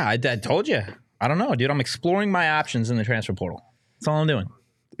 Yeah, I told you. I don't know, dude. I'm exploring my options in the transfer portal. That's all I'm doing.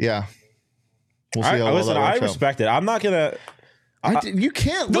 Yeah. We'll see how listen, I respect it. I'm not gonna. You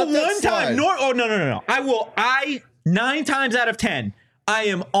can't. The let that one slide. time, no. I will. 9 times out of 10, I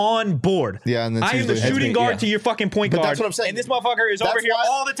am on board. Yeah, and then I am the shooting guard to your fucking point guard. That's what I'm saying. And this motherfucker is over here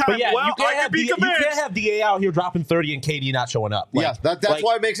all the time. But yeah, well, you can't I could be you convinced. can't have DA out here dropping 30 and KD not showing up. Yeah, that's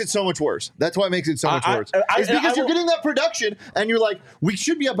why it makes it so much worse. That's why it makes it so much worse. It's because you're getting that production, and you're like, we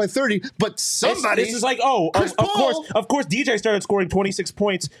should be up by 30, but somebody. This is like, of course, DJ started scoring 26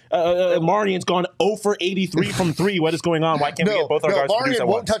 points. Marnian's gone 0 for 83 from 3. What is going on? Why can't we get both our guards to produce at Marnian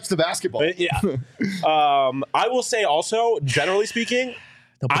won't once? touch the basketball. Yeah. I will say also, generally speaking,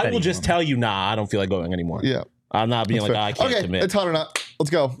 I will just tell you, I don't feel like going anymore. Yeah. I'm not being like, I can't commit. It's hot or not. Let's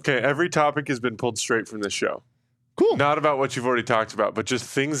go. Okay, every topic has been pulled straight from this show. Cool. Not about what you've already talked about, but just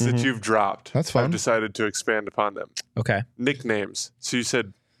things that you've dropped. That's fine. I've decided to expand upon them. Okay. Nicknames. So you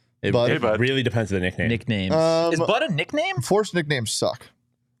said, It Bud. really depends on the nickname. Nicknames. Is Bud a nickname? Forced nicknames suck.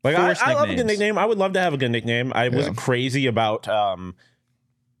 Like I love a good nicknames. nickname. I would love to have a good nickname. I wasn't crazy about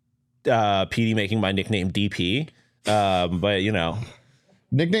PD making my nickname DP, but you know,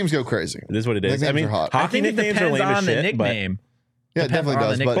 nicknames go crazy. it is what it is. Nicknames are hot. Hockey I think it nicknames are depends lame as on the shit. nickname. Yeah, it Depends definitely on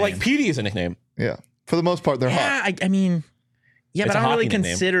does. the But But like PD is a nickname. yeah, for the most part, they're hot. I mean, yeah, It's but a I don't really hockey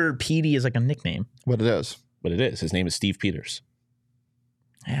nickname. consider PD as like a nickname. What it is. But it is. His name is Steve Peters.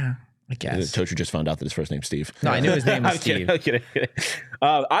 Yeah, I guess. Tochu just found out that his first name's Steve. No, I knew his name was I'm kidding, Steve. I'm kidding.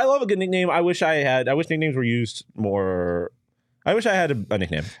 I love a good nickname. I wish nicknames were used more. I wish I had a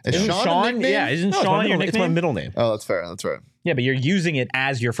nickname. Is Isn't Sean a Sean? nickname? Yeah, isn't No, it's my Sean your middle- It's my nickname? middle name. Oh, that's fair. That's right. Yeah, but you're using it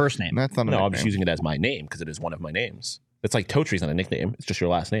as your first name. That's not a No, I'm nickname. just using it as my name because it is one of my names. It's like Totri's not a nickname. It's just your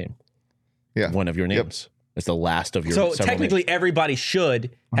last name. Yeah. One of your names. It's the last of your So several technically, names. everybody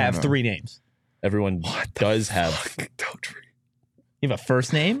should have 3 names. Everyone does have. Totri. You have a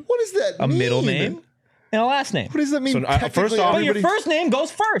first name, What does that a mean? middle name. and a last name. What does that mean? So, Technically, first off- But your everybody- first name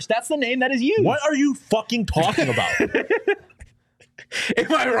goes first. That's the name that is used. What are you fucking talking about?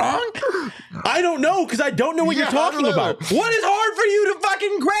 Am I wrong? I don't know because I don't know what Yeah, you're I don't talking know. about. What is hard for you to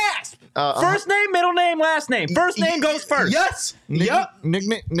fucking grasp? First name, middle name, last name. First name goes first. Yes.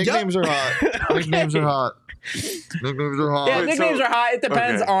 Nicknames are hot. Nicknames are hot. Nicknames are hot. Yeah, Wait, nicknames so- are high. It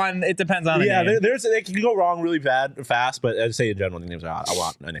depends okay. on. It depends on. Yeah, a name. they can go wrong really fast, but I'd say in general, nicknames are hot. I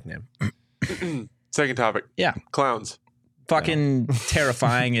want a nickname. Second topic. Yeah, Clowns. fucking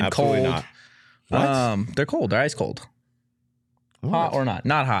terrifying and Absolutely cold. not. They're cold. They're ice cold. Hot or not?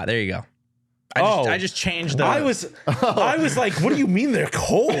 Not hot. There you go. I just changed the. I was like, what do you mean they're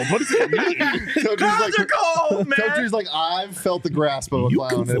cold? What does it mean? Clowns are cold, man. Toadry's like, I've felt the grasp of a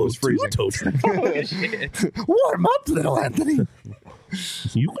clown and it was freezing. Holy shit. Warm up, little Anthony.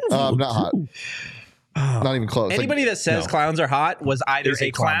 You can Not hot. Not even close. Anybody that says no. clowns are hot was either Is a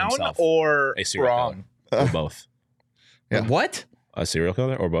a clown clown himself. or a serial wrong. killer or both. Yeah. What? A serial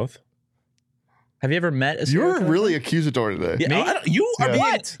killer or both? Have you ever met a serial You're killer? really accusatory today. Yeah, Me? you are Yeah. being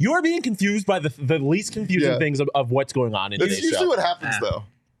What? you are being confused by the least confusing Yeah. things of what's going on in That's today's usually show. what happens, though.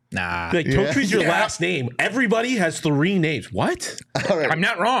 Nah. Like, Yeah. Toadry's your Yeah. last name. Everybody has 3 names. What? All right. I'm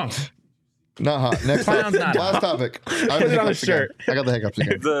not wrong. Not hot. Next Clown's not last hot. topic. I have Put the it on a hiccups again. shirt. I got the hiccups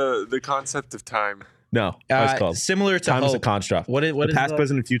again. The concept of time. No. That's called. Similar to Time is a hope. construct. What is the past, the-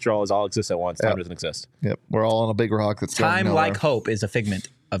 present, and future all exist at once. Time Yep. doesn't exist. Yep. We're all on a big rock that's going Time nowhere. like hope is a figment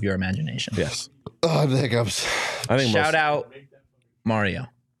of your imagination. Yes. Oh, I have the hiccups. I think Shout out Mario.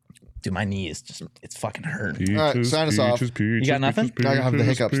 Dude, my knee is just, it's fucking hurting. All right, sign us off. You got nothing? I have the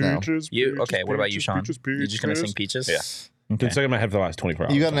hiccups now. You okay? What about you, Sean? You just gonna sing Peaches? Yeah. Okay. Been stuck in my head for the last 24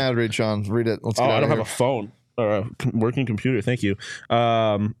 hours. You got an ad read, Sean. Read it. Let's Oh, get out I don't of have here. a phone or a working computer. Thank you.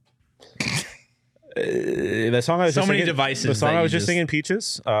 The song I was So just many singing, devices The song that I was you just just- singing,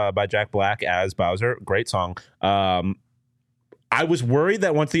 "Peaches" by Jack Black as Bowser. Great song. I was worried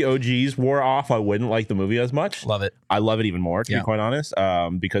that once the OGs wore off, I wouldn't like the movie as much. Love it. I love it even more, to Yeah. be quite honest,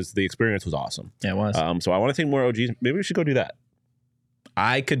 because the experience was awesome. Yeah, it was. So I want to see more OGs. Maybe we should go do that.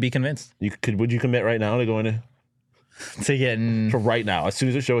 I could be convinced Would you commit right now to going to getting. to right now? As soon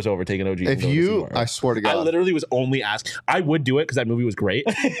as the show is over, take an OG. and If go to see you, more. I swear to I God. literally was only asked. I would do it because that movie was great,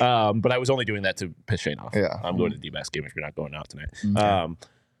 but I was only doing that to piss Shane off. Yeah. I'm going to the D-Backs game if you're not going out tonight.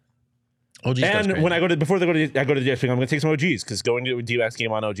 OGs goes And crazy. when I go to the DBACS game, I'm going to take some OGs because going to a D-Backs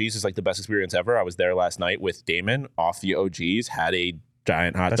game on OGs is like the best experience ever. I was there last night with Damon off the OGs, had a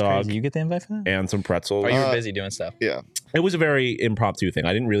giant hot That's dog crazy. You get the invite for that? and some pretzels. Oh, you were busy doing stuff. Yeah. It was a very impromptu thing.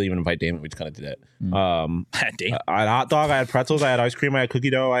 I didn't really even invite Damon. We just kind of did it. Damn. I had hot dog, I had pretzels, I had ice cream, I had cookie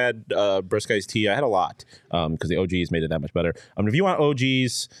dough, I had brisk iced tea. I had a lot because the OGs made it that much better. If you want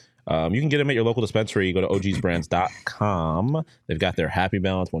OGs, you can get them at your local dispensary. You go to ogsbrands.com. They've got their Happy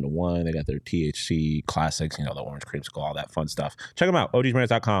Balance 1-to-1. They got their THC classics, the orange creamsicle, all that fun stuff. Check them out,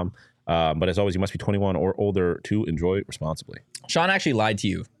 ogsbrands.com. But as always, you must be 21 or older to enjoy responsibly. Sean actually lied to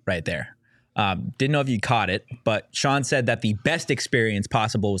you right there. Didn't know if you caught it, but Sean said that the best experience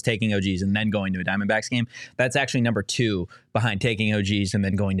possible was taking OGs and then going to a Diamondbacks game. That's actually number 2 behind taking OGs and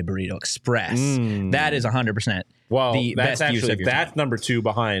then going to Burrito Express. That is 100%. Well, the that's best use actually of your that's time. number 2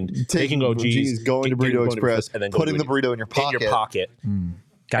 behind taking OGs, going to Burrito Express, and then putting going the burrito in your pocket.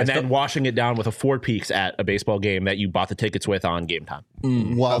 Guys, and then washing it down with a Ford Peaks at a baseball game that you bought the tickets with on game time.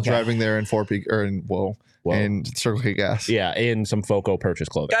 While driving there in Four Peak or in and Circle K gas. Yeah, in some FOCO purchase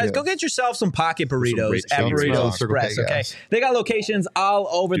clothing. Guys, go get yourself some pocket burritos great at Circle K Burrito gas. Circle K Express, okay? gas. They got locations all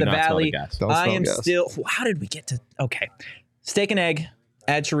over the not smell valley. the gas. Don't I smell am gas. still, how did we get to, okay. Steak and egg,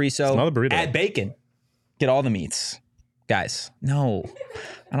 add chorizo, Smell the burrito. add bacon, get all the meats. Guys, no,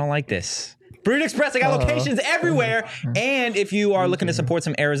 I don't like this. Burrito Express, they got locations everywhere. And if you are looking to support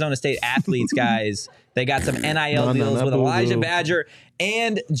some Arizona State athletes, guys, they got some NIL deals with Elijah Badger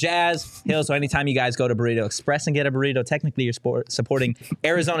and Jazz Hill. So anytime you guys go to Burrito Express and get a burrito, technically you're supporting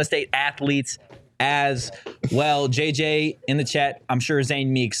Arizona State athletes as well. JJ in the chat, I'm sure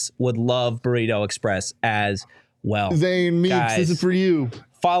Zane Meeks would love Burrito Express as well. Zane Meeks, Guys, this is for you.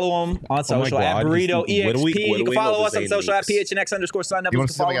 Follow them on social at God, Burrito he's EXP. whittling You can follow over us on Zane social at Meeks. PHNX_Sun. You want can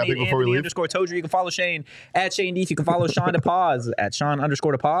to say something follow I think me before we Anthony leave? _Todry. You can follow Shane at Shane Deef. You can follow Sean DePause at Sean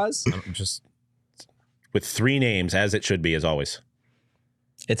 _DePause. I'm just with 3 names, as it should be, as always.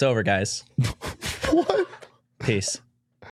 It's over, guys. What? Peace.